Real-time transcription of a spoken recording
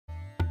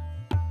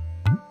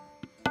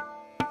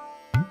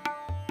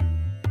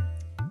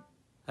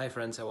Hi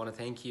friends, I want to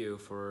thank you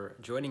for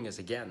joining us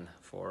again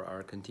for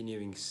our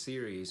continuing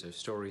series of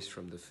stories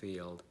from the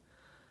field.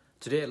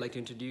 Today I'd like to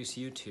introduce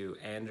you to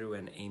Andrew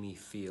and Amy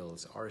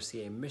Fields,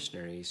 RCA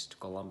missionaries to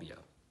Colombia.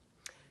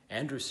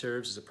 Andrew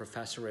serves as a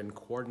professor and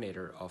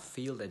coordinator of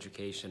field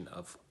education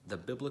of the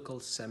Biblical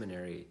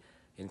Seminary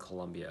in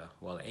Colombia,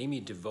 while Amy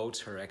devotes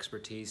her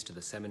expertise to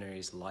the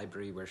seminary's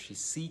library where she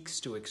seeks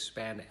to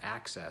expand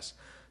access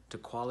to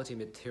quality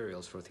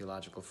materials for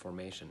theological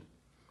formation.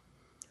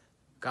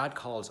 God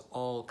calls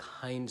all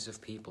kinds of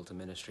people to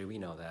ministry, we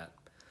know that.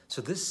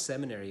 So this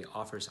seminary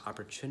offers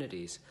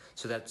opportunities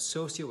so that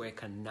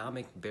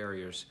socioeconomic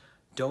barriers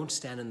don't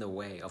stand in the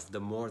way of the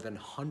more than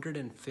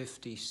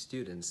 150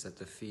 students that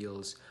the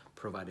fields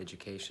provide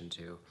education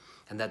to,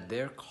 and that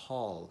their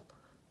call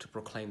to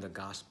proclaim the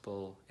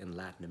gospel in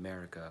Latin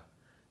America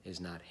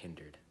is not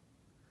hindered.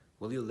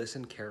 Will you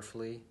listen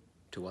carefully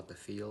to what the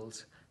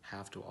fields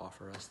have to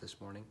offer us this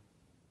morning?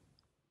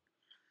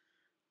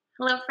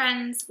 Hello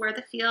friends, we're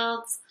the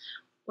Fields.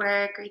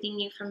 We're greeting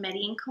you from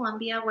Medellin,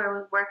 Colombia, where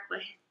we work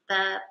with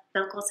the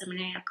Biblical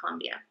Seminary of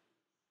Colombia.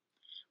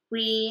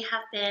 We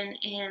have been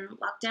in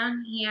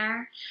lockdown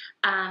here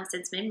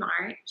since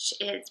mid-March.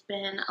 It's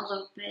been a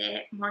little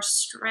bit more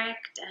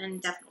strict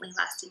and definitely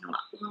lasting a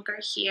lot longer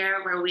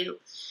here, where we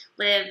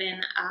live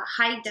in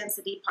a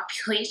high-density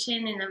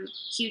population in a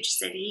huge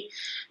city.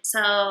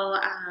 So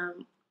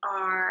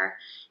our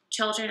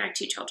two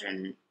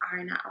children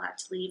are not allowed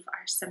to leave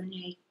our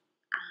seminary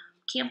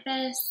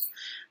campus.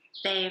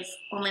 They've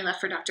only left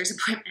for doctor's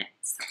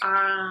appointments.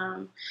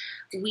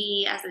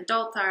 We as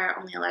adults are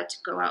only allowed to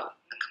go out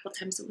a couple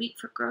times a week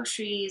for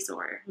groceries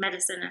or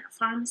medicine at a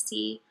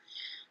pharmacy.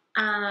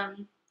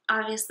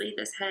 Obviously,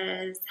 this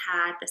has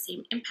had the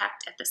same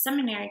impact at the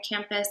seminary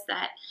campus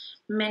that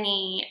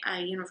many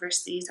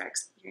universities are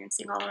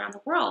experiencing all around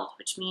the world,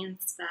 which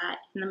means that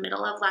in the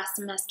middle of last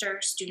semester,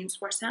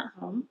 students were sent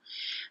home.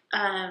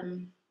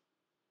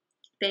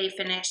 They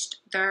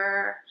finished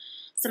their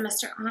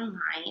semester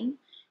online,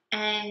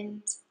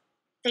 and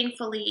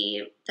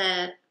thankfully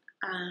the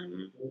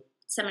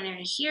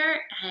seminary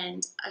here,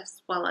 and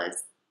as well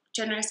as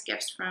generous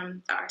gifts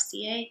from the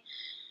RCA,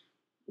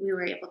 we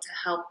were able to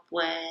help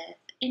with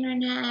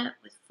internet,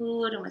 with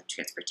food, and with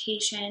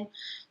transportation.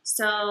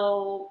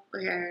 So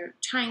we're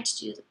trying to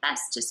do the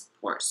best to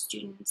support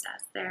students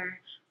as they're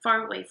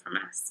far away from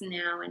us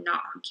now and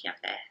not on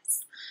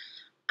campus.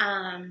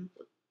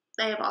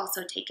 They have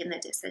also taken the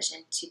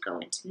decision to go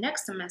into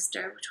next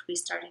semester, which will be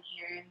starting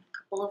here in a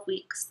couple of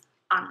weeks,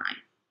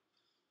 online.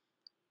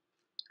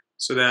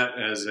 So that,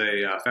 as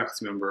a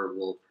faculty member,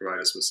 will provide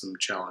us with some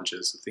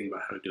challenges, thinking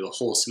about how to do a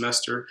whole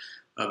semester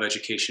of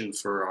education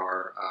for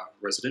our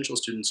residential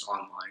students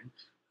online.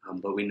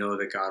 But we know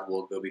that God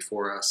will go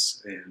before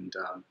us, and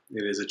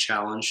it is a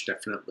challenge,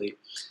 definitely.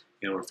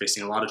 We're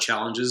facing a lot of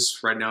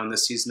challenges right now in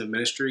this season of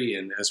ministry,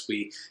 and as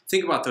we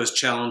think about those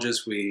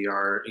challenges, we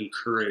are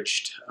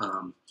encouraged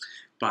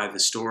by the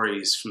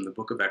stories from the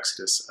book of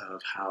Exodus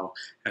of how,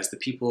 as the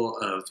people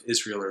of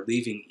Israel are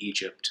leaving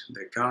Egypt,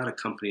 that God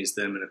accompanies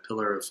them in a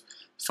pillar of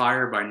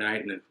fire by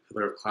night and a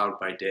pillar of cloud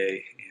by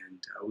day. And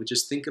we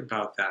just think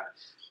about that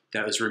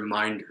as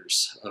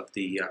reminders of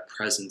the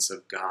presence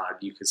of God.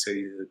 You could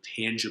say the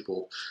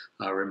tangible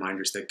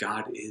reminders that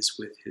God is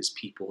with his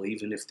people,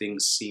 even if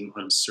things seem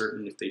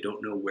uncertain, if they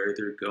don't know where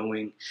they're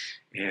going,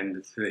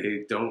 and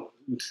they don't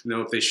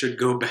know if they should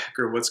go back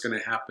or what's going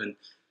to happen.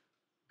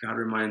 God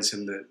reminds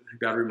them that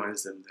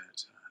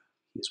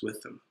he's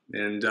with them.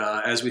 And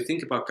as we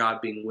think about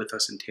God being with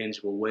us in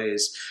tangible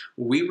ways,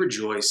 we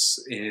rejoice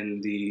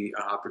in the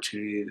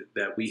opportunity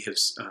that we have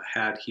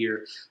had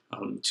here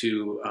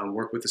to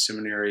work with the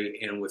seminary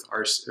and with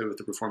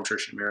the Reformed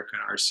Church in America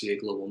and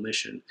RCA Global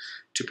Mission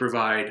to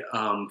provide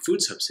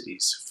food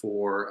subsidies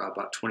for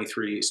about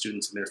 23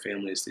 students and their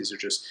families. These are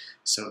just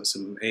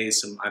some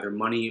either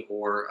money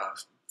or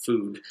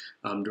food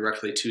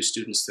directly to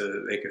students so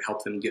that they could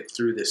help them get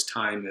through this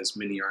time, as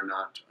many are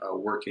not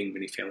working,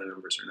 many family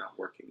members are not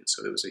working. And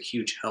so it was a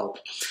huge help.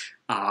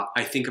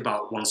 I think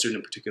about one student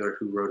in particular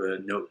who wrote a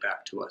note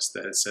back to us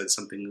that said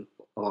something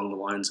along the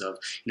lines of,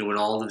 when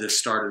all of this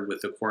started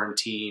with the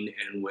quarantine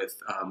and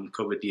with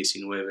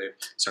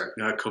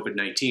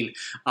COVID-19,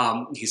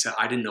 he said,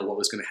 I didn't know what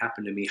was going to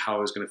happen to me, how I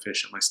was going to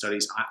finish up my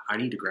studies. I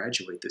need to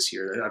graduate this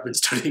year. I've been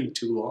studying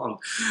too long.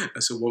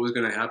 So what was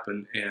going to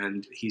happen?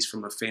 And he's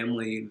from a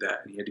family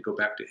that he had to go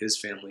back to his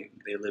family.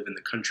 They live in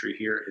the country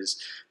here.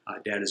 His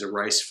dad is a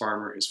rice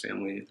farmer. His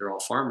family, they're all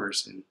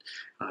farmers. And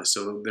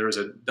so there was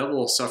a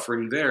double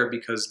suffering there,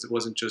 because it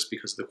wasn't just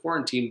because of the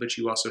quarantine, but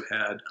you also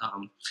had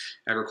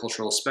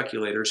agricultural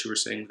speculators who were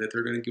saying that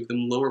they're going to give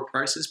them lower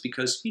prices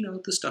because,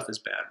 the stuff is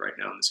bad right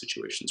now and the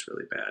situation's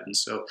really bad. And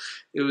so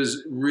it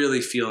was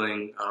really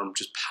feeling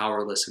just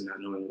powerless and not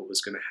knowing what was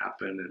going to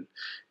happen and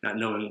not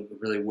knowing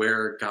really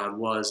where God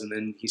was. And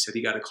then he said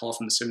he got a call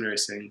from the seminary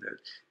saying that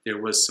there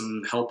was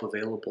some help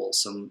available,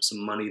 some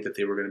money that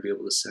they were going to be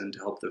able to send to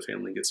help the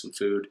family get some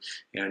food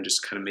and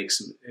just kind of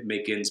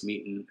make ends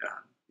meet. And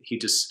he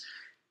just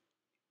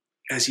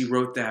as he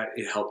wrote that,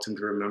 it helped him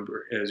to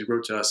remember. As he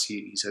wrote to us,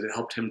 he said it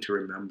helped him to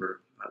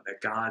remember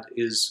that God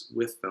is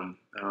with them.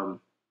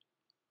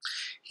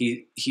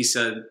 He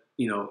said,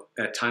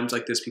 at times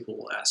like this, people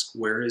will ask,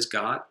 where is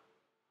God?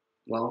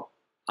 Well,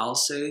 I'll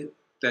say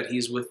that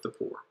he's with the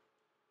poor.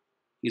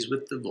 He's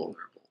with the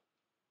vulnerable.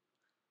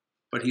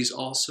 But he's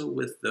also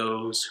with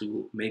those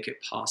who make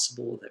it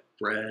possible that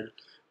bread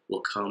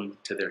will come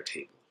to their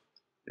table.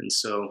 And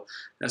so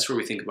that's where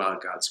we think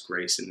about God's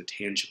grace in a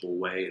tangible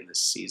way in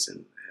this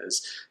season,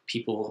 as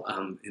people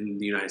in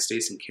the United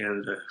States and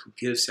Canada who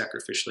give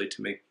sacrificially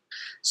to make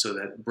so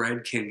that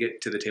bread can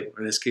get to the table.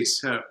 In this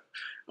case,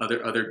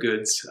 other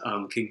goods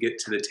can get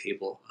to the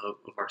table of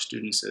our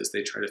students as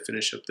they try to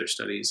finish up their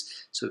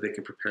studies so they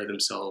can prepare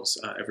themselves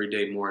every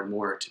day more and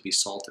more to be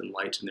salt and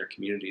light in their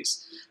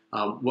communities.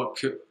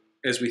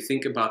 As we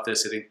think about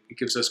this, it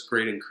gives us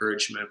great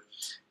encouragement.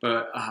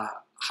 But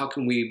how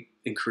can we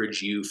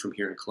encourage you from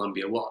here in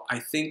Colombia? Well, I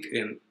think,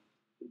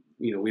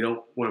 we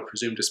don't want to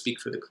presume to speak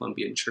for the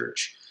Colombian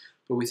church,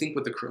 but we think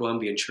what the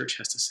Colombian church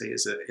has to say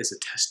is a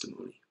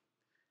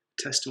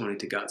testimony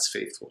to God's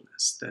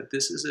faithfulness, that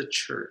this is a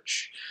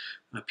church,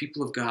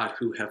 people of God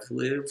who have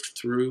lived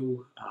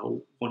through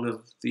one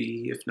of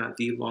the, if not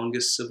the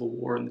longest civil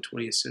war in the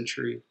 20th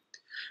century,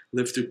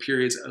 lived through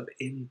periods of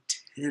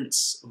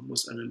intense,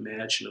 almost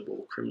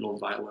unimaginable criminal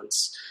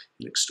violence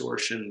and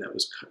extortion that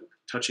was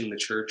touching the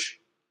church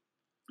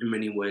in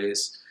many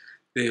ways.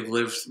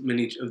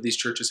 Many of these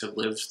churches have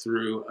lived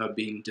through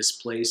being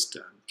displaced,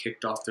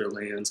 kicked off their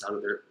lands, out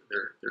of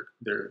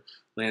their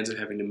lands and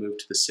having to move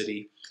to the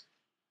city.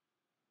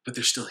 But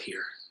they're still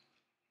here,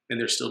 and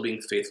they're still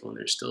being faithful, and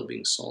they're still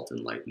being salt and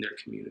light in their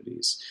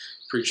communities,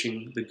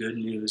 preaching the good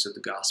news of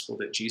the gospel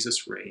that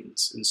Jesus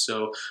reigns. And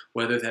so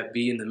whether that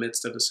be in the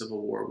midst of a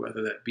civil war,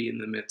 whether that be in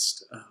the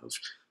midst of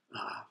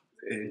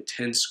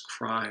intense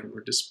crime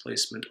or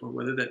displacement, or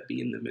whether that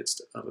be in the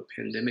midst of a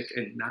pandemic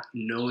and not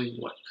knowing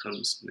what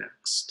comes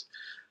next,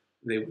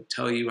 they would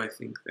tell you, I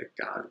think, that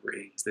God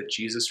reigns, that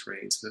Jesus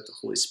reigns, and that the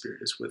Holy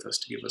Spirit is with us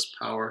to give us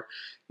power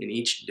in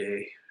each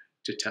day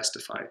to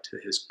testify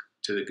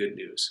to the good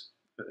news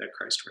that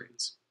Christ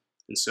reigns.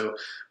 And so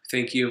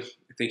thank you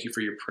for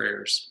your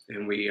prayers,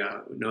 and we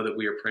know that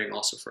we are praying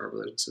also for our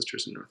brothers and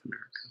sisters in North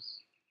America.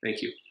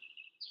 Thank you.